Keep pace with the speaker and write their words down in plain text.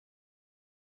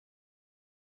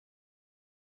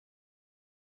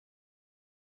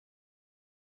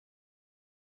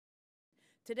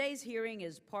Today's hearing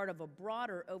is part of a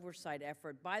broader oversight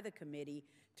effort by the committee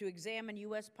to examine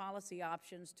U.S. policy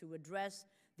options to address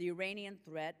the Iranian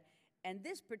threat, and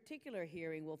this particular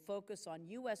hearing will focus on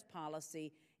U.S.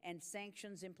 policy and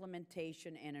sanctions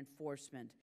implementation and enforcement.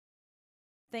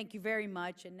 Thank you very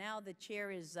much. And now the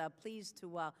chair is pleased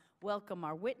to welcome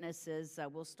our witnesses.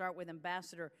 We'll start with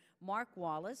Ambassador Mark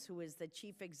Wallace, who is the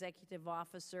Chief Executive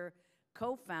Officer,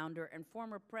 co-founder, and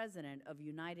former president of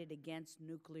United Against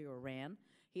Nuclear Iran.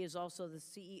 He is also the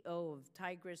CEO of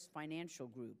Tigris Financial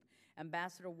Group.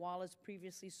 Ambassador Wallace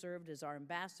previously served as our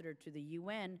ambassador to the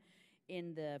UN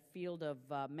in the field of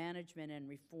management and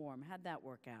reform. How'd that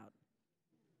work out?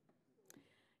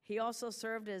 He also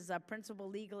served as a principal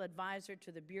legal advisor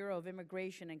to the Bureau of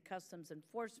Immigration and Customs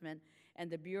Enforcement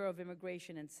and the Bureau of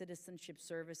Immigration and Citizenship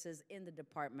Services in the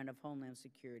Department of Homeland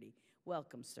Security.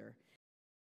 Welcome, sir.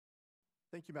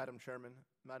 Thank you, Madam Chairman.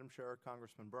 Madam Chair,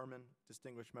 Congressman Berman,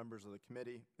 distinguished members of the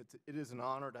committee, it is an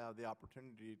honor to have the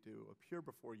opportunity to appear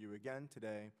before you again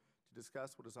today to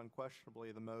discuss what is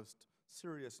unquestionably the most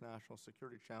serious national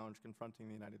security challenge confronting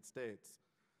the United States.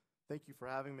 Thank you for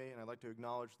having me, and I'd like to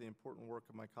acknowledge the important work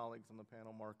of my colleagues on the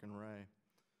panel, Mark and Ray.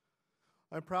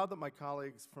 I'm proud that my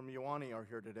colleagues from UANI are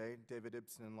here today, David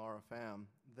Ibsen and Laura Pham.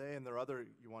 They and their other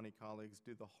UANI colleagues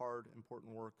do the hard,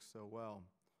 important work so well.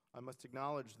 I must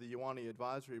acknowledge the UANI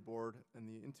Advisory Board and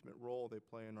the intimate role they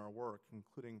play in our work,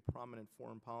 including prominent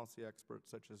foreign policy experts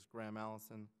such as Graham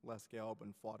Allison, Les Gelb,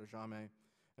 and Fuad Ajame,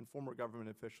 and former government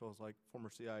officials like former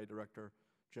CIA Director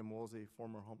Jim Woolsey,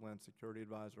 former Homeland Security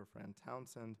Advisor Fran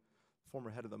Townsend,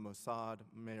 former head of the Mossad,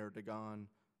 Meir Dagan,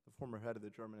 the former head of the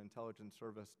German Intelligence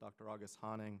Service, Dr. August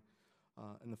Hanning,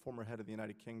 and the former head of the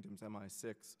United Kingdom's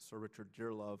MI6, Sir Richard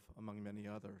Dearlove, among many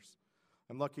others.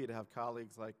 I'm lucky to have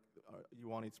colleagues like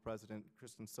UANI's president,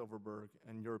 Kristen Silverberg,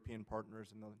 and European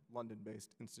partners in the London-based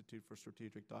Institute for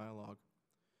Strategic Dialogue.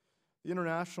 The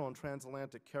international and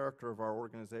transatlantic character of our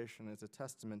organization is a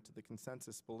testament to the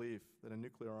consensus belief that a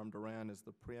nuclear-armed Iran is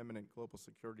the preeminent global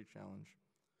security challenge.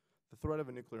 The threat of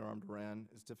a nuclear-armed Iran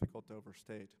is difficult to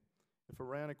overstate. If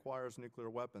Iran acquires nuclear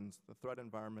weapons, the threat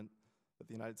environment that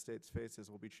the United States faces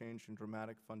will be changed in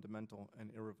dramatic, fundamental,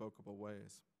 and irrevocable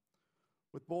ways.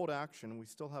 With bold action, we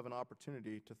still have an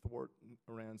opportunity to thwart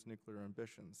Iran's nuclear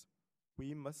ambitions.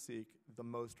 We must seek the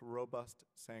most robust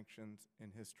sanctions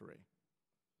in history.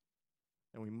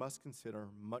 And we must consider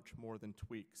much more than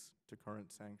tweaks to current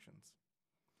sanctions.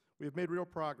 We have made real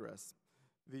progress.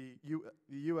 The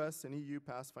U.S. and EU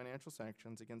passed financial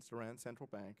sanctions against Iran's central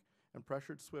bank and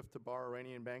pressured SWIFT to bar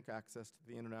Iranian bank access to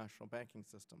the international banking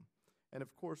system. And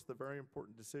of course, the very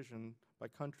important decision by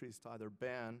countries to either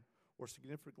ban or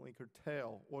significantly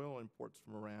curtail oil imports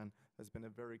from Iran has been a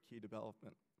very key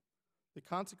development. The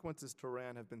consequences to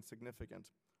Iran have been significant.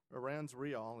 Iran's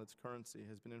rial, its currency,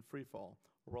 has been in freefall,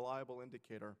 a reliable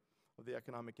indicator of the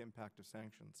economic impact of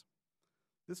sanctions.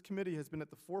 This committee has been at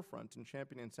the forefront in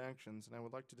championing sanctions, and I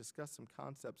would like to discuss some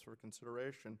concepts for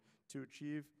consideration to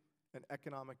achieve an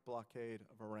economic blockade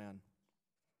of Iran.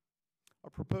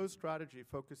 Our proposed strategy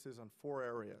focuses on 4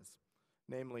 areas,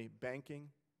 namely banking,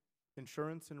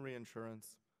 insurance and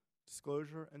reinsurance,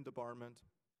 disclosure and debarment,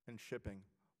 and shipping.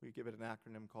 We give it an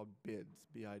acronym called BIDS,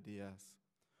 B-I-D-S.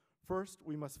 First,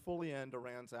 we must fully end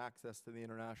Iran's access to the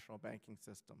international banking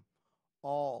system.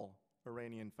 All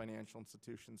Iranian financial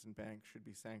institutions and banks should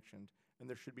be sanctioned, and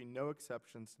there should be no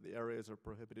exceptions to the areas of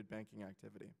prohibited banking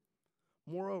activity.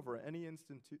 Moreover, any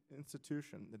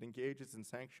institution that engages in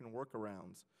sanction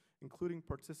workarounds, including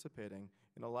participating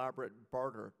in elaborate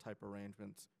barter-type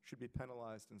arrangements, should be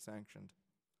penalized and sanctioned.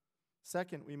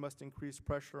 Second, we must increase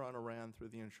pressure on Iran through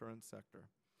the insurance sector.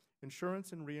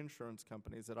 Insurance and reinsurance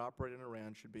companies that operate in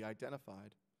Iran should be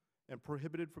identified and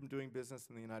prohibited from doing business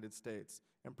in the United States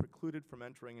and precluded from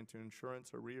entering into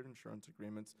insurance or reinsurance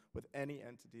agreements with any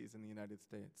entities in the United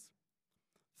States.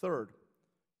 Third,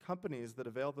 companies that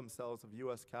avail themselves of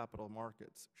U.S. capital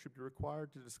markets should be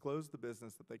required to disclose the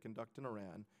business that they conduct in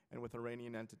Iran and with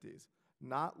Iranian entities,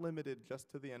 not limited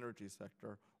just to the energy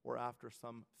sector or after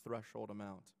some threshold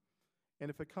amount.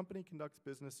 And if a company conducts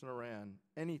business in Iran,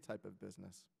 any type of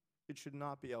business, it should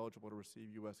not be eligible to receive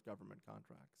U.S. government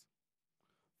contracts.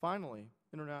 Finally,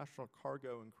 international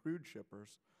cargo and crude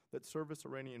shippers that service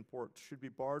Iranian ports should be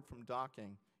barred from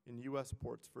docking in U.S.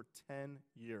 ports for 10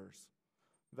 years.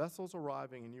 Vessels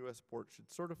arriving in U.S. ports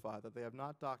should certify that they have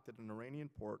not docked at an Iranian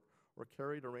port or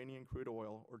carried Iranian crude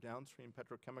oil or downstream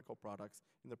petrochemical products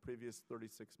in the previous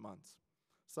 36 months.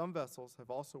 Some vessels have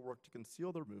also worked to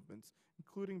conceal their movements,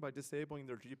 including by disabling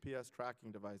their GPS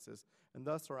tracking devices, and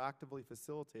thus are actively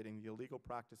facilitating the illegal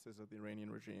practices of the Iranian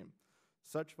regime.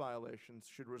 Such violations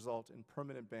should result in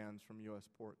permanent bans from U.S.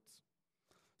 ports.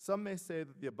 Some may say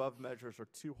that the above measures are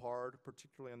too hard,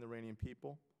 particularly on the Iranian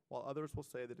people, while others will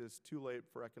say that it is too late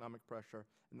for economic pressure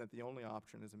and that the only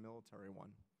option is a military one.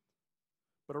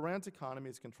 But Iran's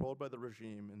economy is controlled by the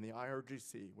regime and the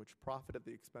IRGC, which profit at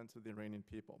the expense of the Iranian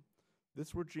people.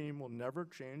 This regime will never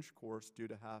change course due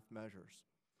to half measures.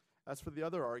 As for the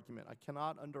other argument, I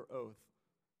cannot under oath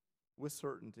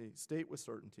state with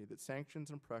certainty that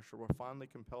sanctions and pressure will finally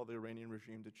compel the Iranian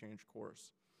regime to change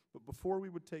course. But before we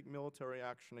would take military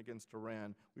action against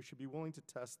Iran, we should be willing to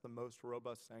test the most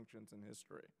robust sanctions in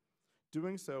history.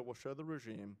 Doing so will show the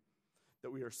regime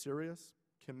that we are serious,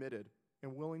 committed,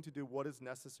 and willing to do what is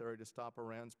necessary to stop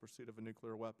Iran's pursuit of a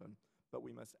nuclear weapon. But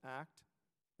we must act,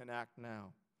 and act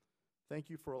now. Thank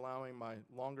you for allowing my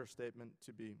longer statement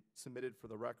to be submitted for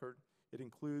the record. It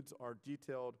includes our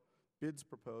detailed bids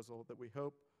proposal that we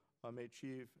hope may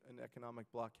achieve an economic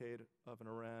blockade of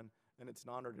Iran, and it's an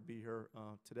honor to be here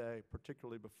today,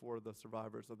 particularly before the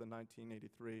survivors of the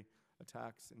 1983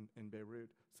 attacks in Beirut,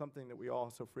 something that we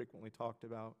also frequently talked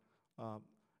about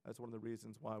as one of the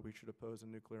reasons why we should oppose a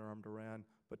nuclear-armed Iran.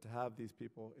 But to have these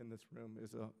people in this room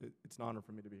it's an honor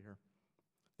for me to be here.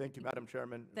 Thank you, Madam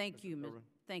Chairman. Thank you,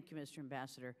 Mr.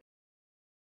 Ambassador.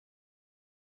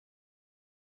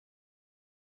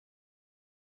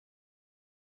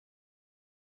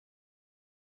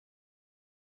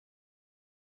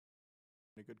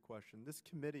 A good question. This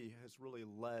committee has really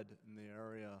led in the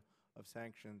area of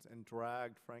sanctions and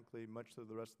dragged, frankly, much of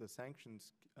the rest of the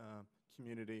sanctions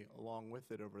community along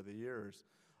with it over the years.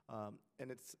 And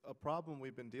it's a problem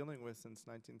we've been dealing with since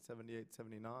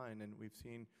 1978-79, and we've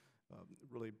seen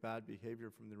really bad behavior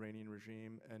from the Iranian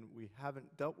regime, and we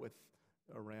haven't dealt with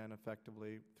Iran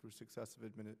effectively through successive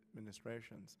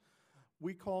administrations.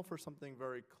 We call for something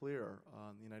very clear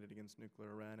on the United Against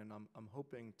Nuclear Iran, and I'm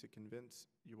hoping to convince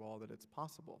you all that it's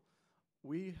possible.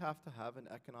 We have to have an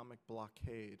economic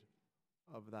blockade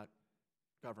of that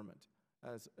government.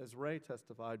 As Ray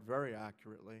testified very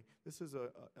accurately, this is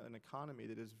an economy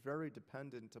that is very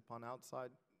dependent upon outside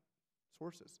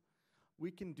sources. We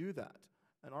can do that,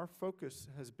 and our focus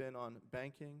has been on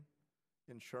banking,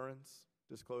 insurance,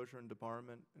 disclosure and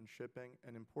debarment, and shipping,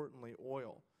 and importantly,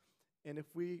 oil. And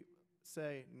if we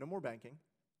say no more banking,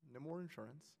 no more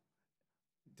insurance,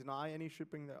 deny any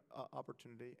shipping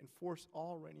opportunity, and force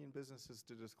all Iranian businesses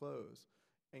to disclose,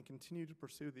 and continue to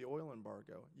pursue the oil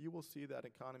embargo, you will see that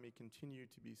economy continue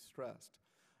to be stressed.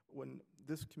 When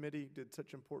this committee did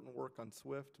such important work on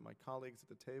SWIFT, my colleagues at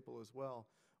the table as well,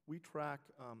 we track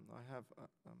the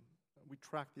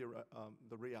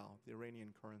rial, the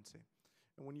Iranian currency.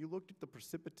 And when you looked at the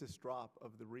precipitous drop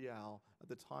of the rial at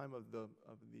the time of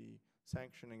the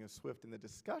sanctioning of SWIFT and the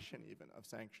discussion even of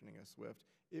sanctioning of SWIFT,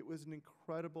 it was an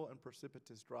incredible and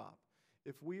precipitous drop.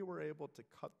 If we were able to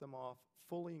cut them off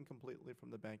fully and completely from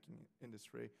the banking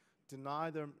industry, deny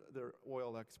their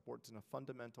oil exports in a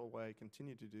fundamental way,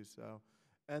 continue to do so,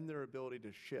 and their ability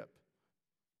to ship,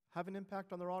 have an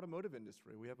impact on their automotive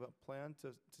industry. We have a plan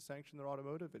to sanction their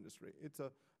automotive industry. It's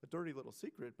a dirty little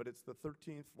secret, but it's the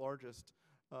 13th largest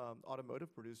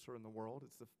automotive producer in the world.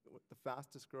 It's the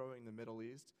fastest growing in the Middle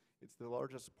East. It's the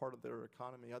largest part of their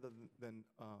economy other than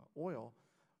oil.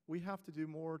 We have to do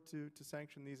more to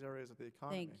sanction these areas of the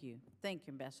economy. Thank you. Thank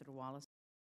you, Ambassador Wallace.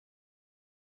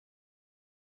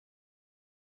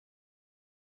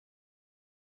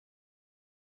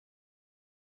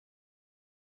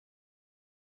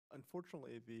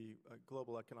 Unfortunately, the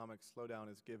global economic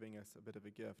slowdown is giving us a bit of a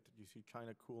gift. You see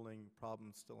China cooling,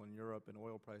 problems still in Europe, and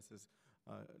oil prices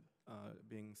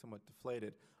being somewhat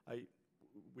deflated.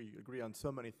 We agree on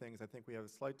so many things. I think we have a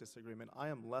slight disagreement. I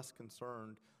am less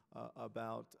concerned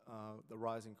about the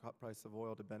rising price of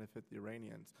oil to benefit the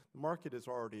Iranians. The market is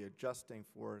already adjusting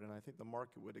for it, and I think the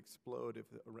market would explode if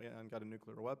Iran got a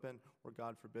nuclear weapon or,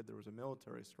 God forbid, there was a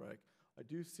military strike. I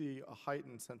do see a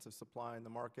heightened sense of supply in the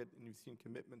market, and you've seen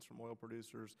commitments from oil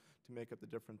producers to make up the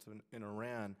difference in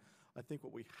Iran. I think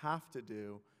what we have to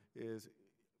do is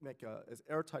make as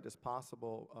airtight as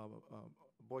possible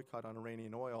boycott on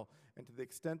Iranian oil, and to the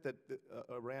extent that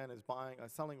Iran is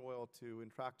selling oil to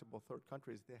intractable third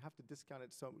countries, they have to discount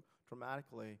it so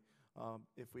dramatically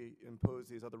if we impose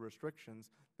these other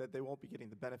restrictions that they won't be getting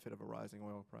the benefit of a rising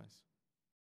oil price.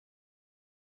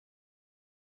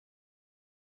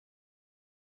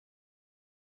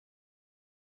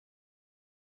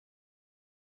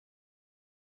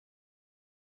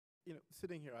 You know,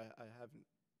 sitting here, I haven't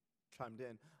chimed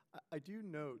in. I do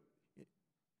note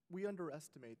we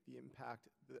underestimate the impact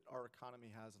that our economy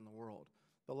has in the world.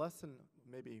 The lesson,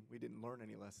 maybe we didn't learn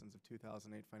any lessons of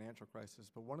 2008 financial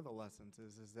crisis, but one of the lessons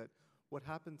is that what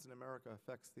happens in America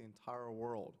affects the entire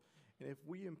world. And if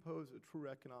we impose a true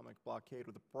economic blockade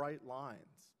with bright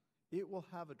lines, it will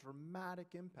have a dramatic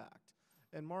impact.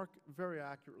 And Mark very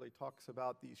accurately talks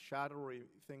about these shadowy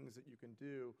things that you can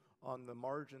do on the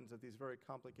margins of these very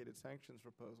complicated sanctions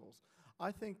proposals.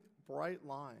 I think bright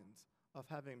lines of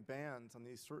having bans on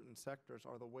these certain sectors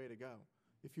are the way to go.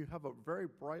 If you have a very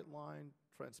bright line,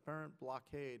 transparent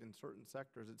blockade in certain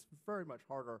sectors, it's very much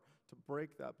harder to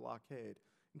break that blockade.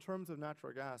 In terms of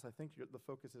natural gas, I think the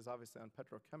focus is obviously on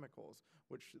petrochemicals,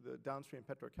 which the downstream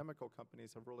petrochemical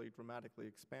companies have really dramatically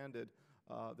expanded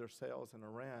their sales in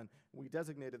Iran. We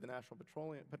designated the National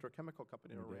Petrochemical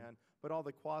Company in Iran, but all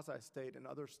the quasi-state and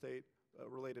other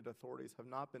state-related authorities have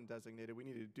not been designated. We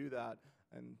need to do that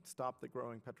and stop the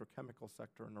growing petrochemical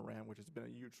sector in Iran, which has been a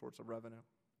huge source of revenue.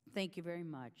 Thank you very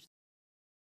much.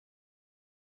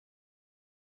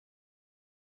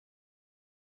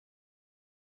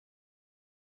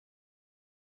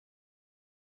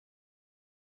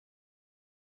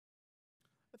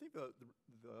 I think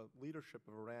the leadership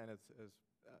of Iran, as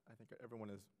I think everyone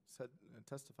has said and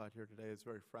testified here today, is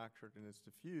very fractured and is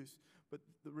diffuse. But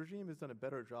the regime has done a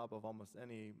better job of almost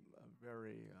any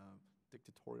very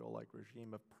dictatorial-like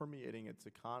regime of permeating its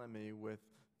economy with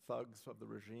thugs of the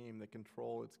regime that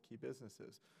control its key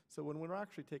businesses. So when we're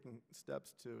actually taking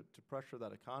steps to pressure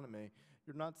that economy,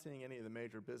 you're not seeing any of the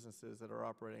major businesses that are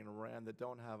operating in Iran that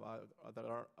don't have that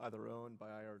are either owned by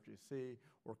IRGC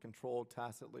or controlled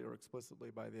tacitly or explicitly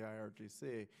by the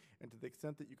IRGC. And to the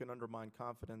extent that you can undermine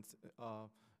confidence of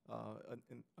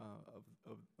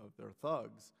their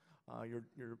thugs,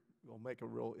 will make a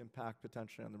real impact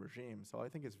potentially on the regime. So I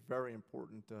think it's very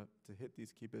important to hit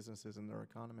these key businesses in their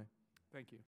economy.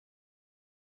 Thank you.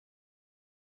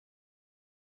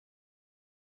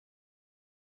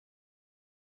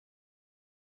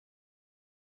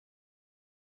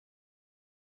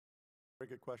 Very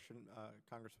good question,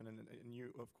 Congressman. And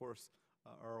you, of course,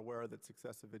 are aware that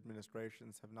successive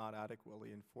administrations have not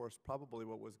adequately enforced probably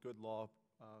what was good law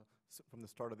from the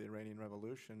start of the Iranian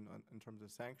Revolution in terms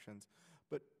of sanctions.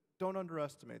 But don't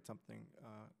underestimate something,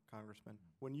 Congressman.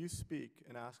 When you speak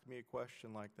and ask me a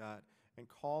question like that and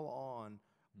call on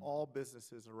all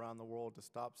businesses around the world to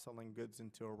stop selling goods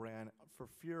into Iran for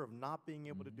fear of not being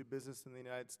able to do business in the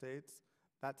United States,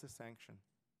 that's a sanction.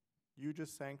 You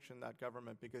just sanction that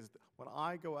government, because when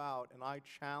I go out and I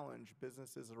challenge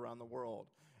businesses around the world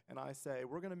and I say,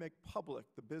 we're going to make public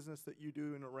the business that you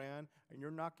do in Iran and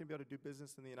you're not going to be able to do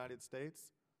business in the United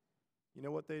States, you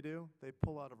know what they do? They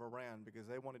pull out of Iran because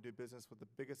they want to do business with the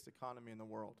biggest economy in the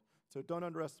world. So don't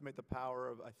underestimate the power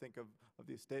of, I think, of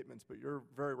these statements. But you're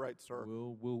very right, sir.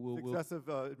 Successive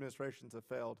administrations have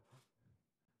failed.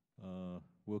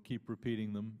 We'll keep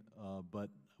repeating them, but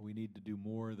we need to do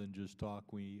more than just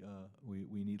talk. We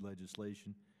need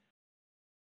legislation.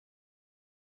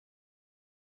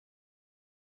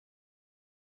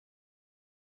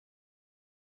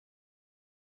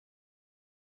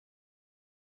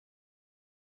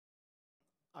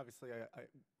 Obviously,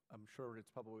 I'm sure it's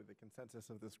probably the consensus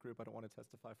of this group. I don't want to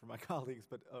testify for my colleagues,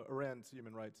 but Iran's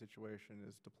human rights situation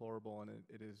is deplorable, and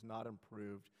it is not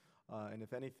improved. And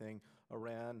if anything,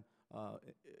 Iran,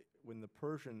 when the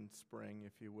Persian Spring,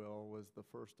 if you will, was the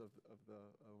first of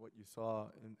what you saw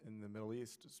in the Middle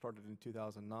East, started in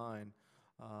 2009,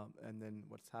 and then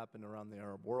what's happened around the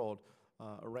Arab world,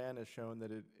 Iran has shown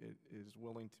that it is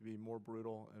willing to be more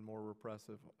brutal and more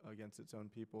repressive against its own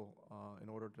people in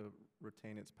order to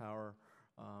retain its power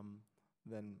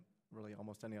than really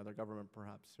almost any other government,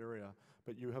 perhaps Syria.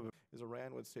 But you have, is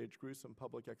Iran would stage gruesome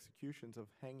public executions of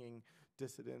hanging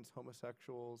dissidents,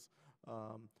 homosexuals,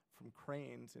 from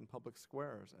cranes in public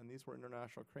squares. And these were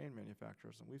international crane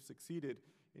manufacturers. And we've succeeded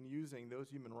in using those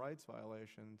human rights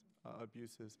violations,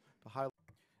 abuses, to highlight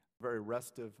a very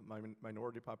restive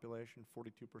minority population,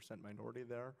 42% minority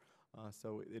there.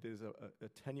 So it is a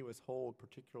tenuous hold,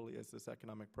 particularly as this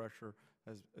economic pressure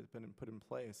has been put in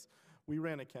place. We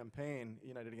ran a campaign,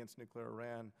 United Against Nuclear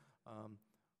Iran.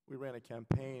 We ran a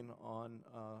campaign on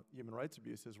human rights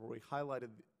abuses where we highlighted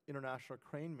international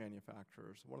crane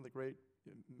manufacturers, one of the great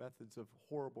methods of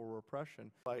horrible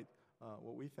repression, like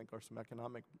what we think are some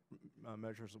economic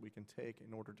measures that we can take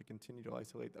in order to continue to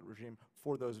isolate that regime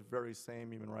for those very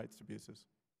same human rights abuses.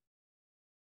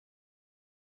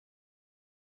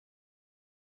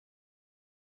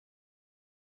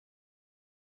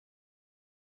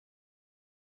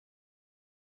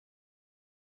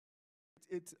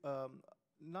 It's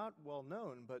not well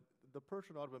known, but the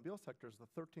Persian automobile sector is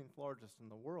the 13th largest in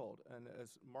the world. And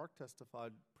as Mark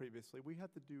testified previously, we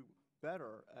have to do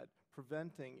better at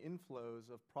preventing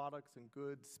inflows of products and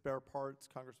goods, spare parts.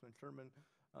 Congressman Sherman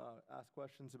asked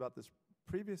questions about this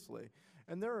previously.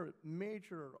 And there are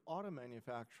major auto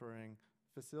manufacturing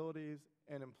facilities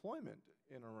and employment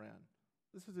in Iran.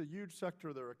 This is a huge sector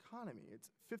of their economy. It's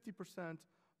 50%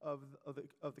 of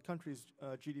the country's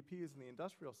GDP is in the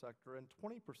industrial sector, and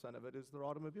 20% of it is their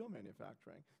automobile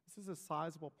manufacturing. This is a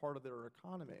sizable part of their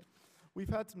economy. We've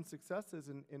had some successes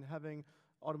in having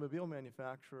automobile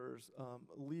manufacturers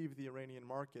leave the Iranian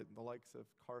market, the likes of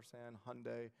Karsan,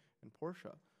 Hyundai, and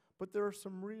Porsche. But there are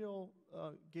some real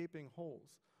gaping holes.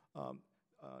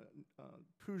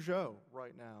 Peugeot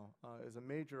right now is a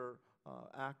major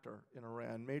actor in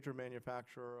Iran, major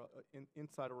manufacturer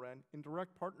inside Iran, in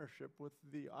direct partnership with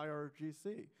the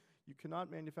IRGC. You cannot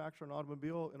manufacture an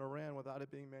automobile in Iran without it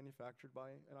being manufactured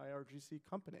by an IRGC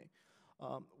company.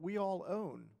 We all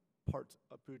own parts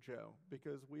of Peugeot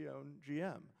because we own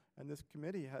GM. And this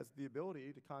committee has the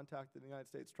ability to contact the United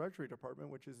States Treasury Department,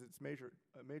 which is its major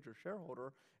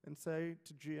shareholder, and say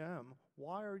to GM,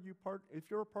 why are you if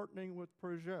you're partnering with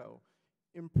Peugeot,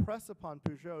 impress upon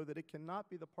Peugeot that it cannot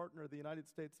be the partner of the United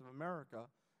States of America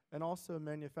and also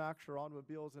manufacture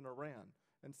automobiles in Iran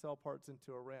and sell parts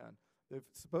into Iran. They've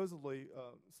supposedly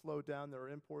slowed down their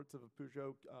imports of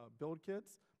Peugeot build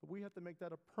kits, but we have to make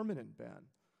that a permanent ban.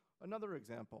 Another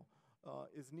example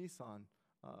is Nissan,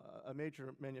 a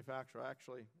major manufacturer.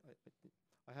 Actually,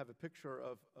 I have a picture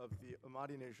of the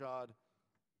Ahmadinejad,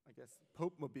 I guess,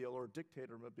 Pope-mobile or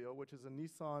dictator-mobile, which is a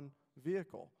Nissan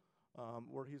vehicle,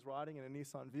 where he's riding in a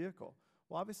Nissan vehicle.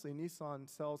 Well, obviously, Nissan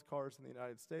sells cars in the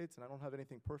United States, and I don't have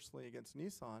anything personally against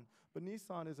Nissan, but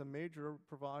Nissan is a major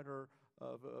provider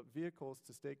of vehicles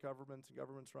to state governments and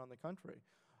governments around the country.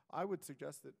 I would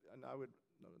suggest that, and I would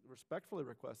respectfully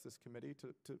request this committee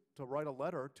to write a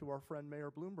letter to our friend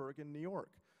Mayor Bloomberg in New York.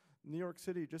 New York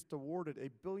City just awarded a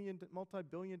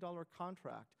multi-billion-dollar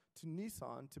contract to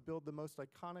Nissan to build the most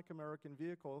iconic American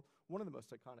vehicle, one of the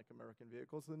most iconic American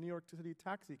vehicles, the New York City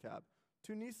taxi cab,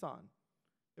 to Nissan.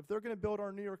 If they're going to build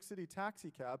our New York City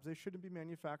taxi cabs, they shouldn't be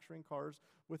manufacturing cars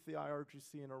with the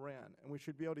IRGC in Iran. And we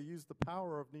should be able to use the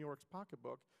power of New York's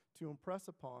pocketbook to impress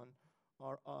upon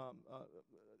our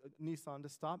Nissan to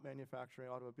stop manufacturing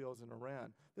automobiles in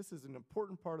Iran. This is an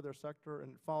important part of their sector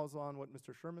and follows on what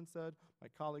Mr. Sherman said, my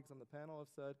colleagues on the panel have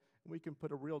said, and we can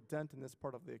put a real dent in this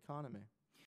part of the economy.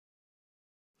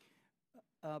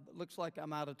 Looks like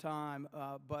I'm out of time,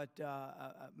 but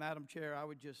Madam Chair, I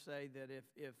would just say that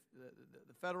if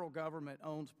the federal government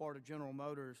owns part of General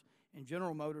Motors, and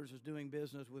General Motors is doing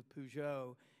business with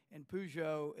Peugeot, and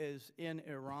Peugeot is in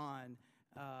Iran,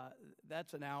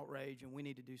 that's an outrage, and we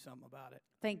need to do something about it.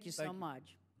 Thank you so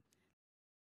much.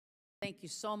 Thank you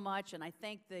so much, and I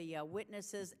thank the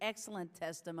witnesses. Excellent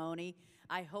testimony.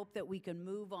 I hope that we can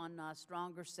move on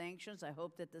stronger sanctions. I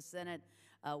hope that the Senate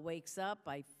wakes up.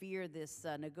 I fear this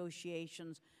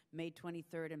negotiations May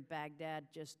 23rd in Baghdad,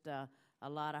 just a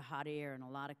lot of hot air and a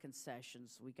lot of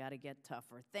concessions. We got to get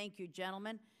tougher. Thank you,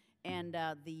 gentlemen, and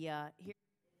the hearing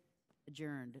is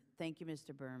adjourned. Thank you,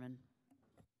 Mr. Berman.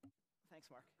 Thanks,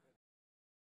 Mark.